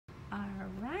All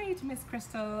right, Miss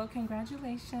Crystal,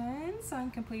 congratulations on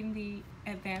completing the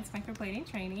advanced microblading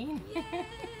training. Yay!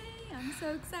 I'm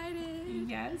so excited.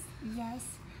 Yes, yes.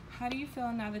 How do you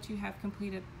feel now that you have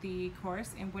completed the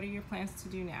course, and what are your plans to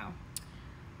do now?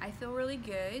 I feel really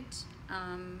good.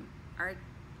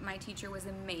 My teacher was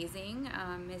amazing,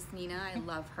 Miss Nina. I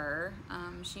love her.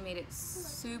 She made it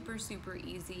super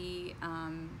easy,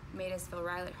 made us feel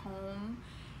right at home,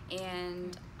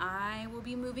 and I will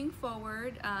be moving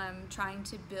forward, trying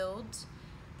to build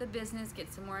the business,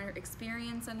 get some more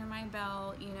experience under my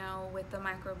belt, you know, with the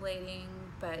microblading,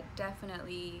 but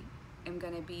definitely am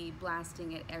going to be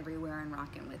blasting it everywhere and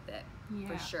rocking with it,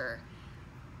 for sure.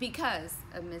 Because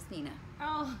of Miss Nina.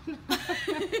 Oh, no.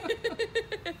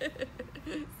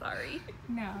 Sorry.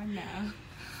 No.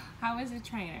 How is a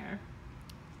trainer?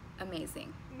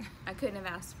 Amazing. I couldn't have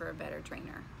asked for a better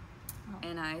trainer. Oh.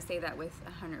 And I say that with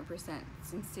 100%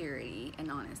 sincerity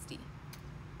and honesty.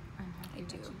 I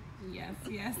do. Yes.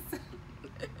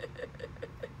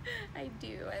 I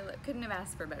do. Couldn't have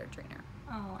asked for a better trainer.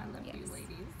 Oh, I love you,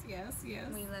 ladies. Yes.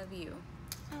 We love you.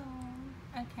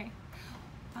 Oh, okay.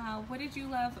 What did you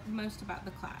love most about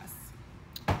the class?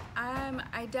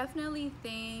 I definitely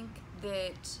think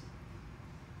that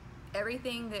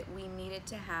everything that we needed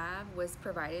to have was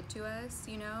provided to us,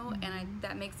 you know, and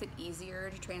that makes it easier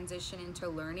to transition into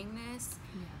learning this.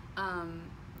 Yeah.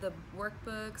 The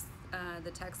workbooks,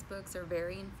 the textbooks are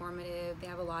very informative. They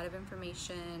have a lot of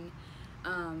information.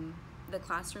 The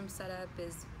classroom setup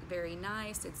is very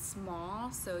nice. It's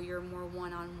small, so you're more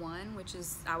one-on-one, which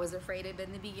is, I was afraid of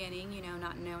in the beginning, you know,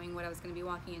 not knowing what I was going to be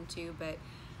walking into, but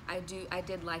I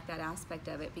did like that aspect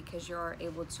of it, because you're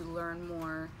able to learn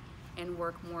more and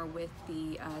work more with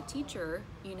the teacher,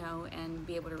 you know, and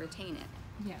be able to retain it.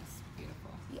 Yes,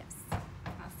 beautiful. Yes.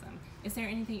 Awesome. Is there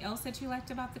anything else that you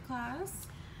liked about the class?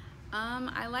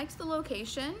 I liked the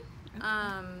location.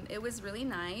 Okay. It was really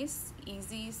nice,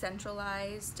 easy,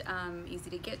 centralized, easy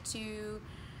to get to.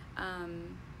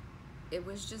 It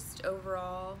was just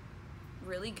overall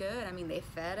really good. I mean, they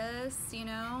fed us, you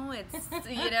know, it's,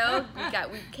 you know,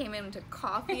 we came into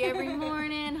coffee every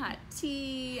morning, hot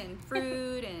tea and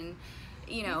fruit, and,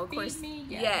 you know, of course,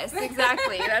 yes,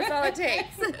 exactly. That's all it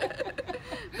takes.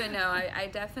 But no, I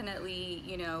definitely,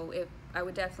 you know, I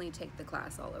would definitely take the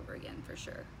class all over again, for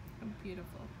sure.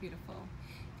 Beautiful.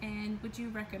 And would you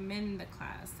recommend the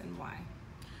class, and why?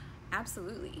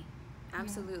 Absolutely.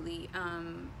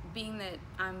 Being that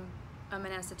I'm an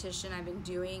esthetician, I've been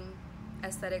doing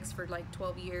aesthetics for like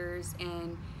 12 years,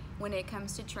 and when it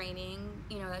comes to training,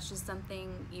 you know, that's just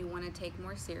something you want to take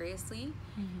more seriously.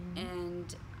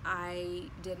 And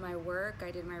I did my work, I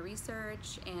did my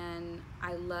research, and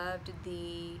I loved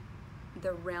the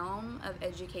realm of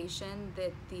education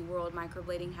that the World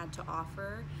Microblading had to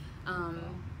offer,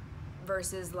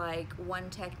 versus like one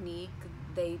technique.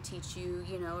 They teach you,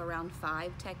 you know, around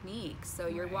 5 techniques, so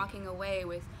you're walking away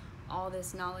with all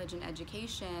this knowledge and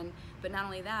education, but not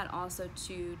only that, also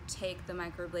to take the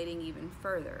microblading even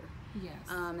further. Yes.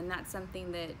 And that's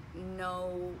something that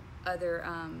no other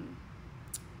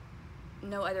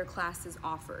class is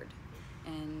offered,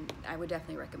 and I would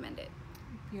definitely recommend it.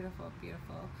 Beautiful.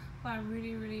 Well, I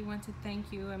really want to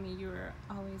thank you. I mean, you were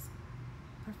always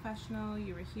professional.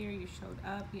 You were here, you showed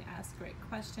up, you asked great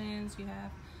questions, you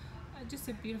have just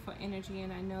a beautiful energy,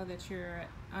 and I know that you're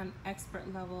on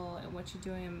expert level at what you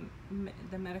do in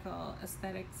the medical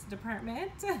aesthetics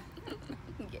department.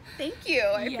 Thank you.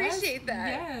 I appreciate that.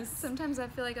 Yes. Sometimes I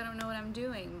feel like I don't know what I'm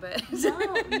doing, but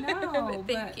no.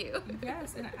 Thank you.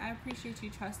 Yes, and I appreciate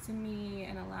you trusting me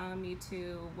and allowing me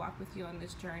to walk with you on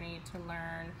this journey to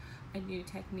learn a new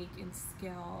technique and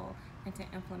skill, and to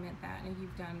implement that. And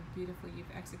you've done beautifully.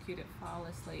 You've executed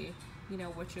flawlessly, you know,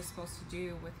 what you're supposed to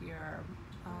do with your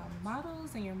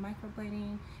models and your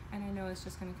microblading, and I know it's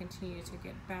just going to continue to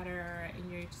get better,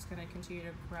 and you're just going to continue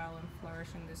to grow and flourish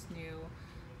in this new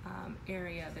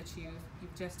area that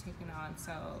you've just taken on.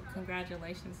 So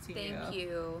congratulations to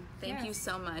you. Thank you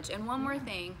so much. And one more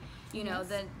thing, you know,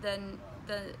 the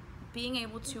being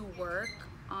able to work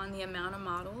on the amount of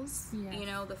models, you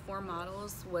know, the 4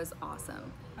 models was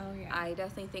awesome. Oh yeah. I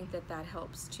definitely think that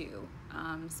helps too,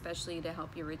 especially to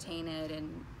help you retain it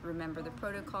and remember the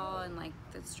protocol and like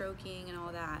the stroking and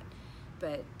all that.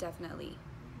 But definitely.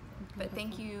 But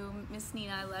thank you, Miss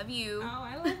Nina. I love you. Oh,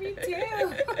 I love you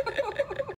too.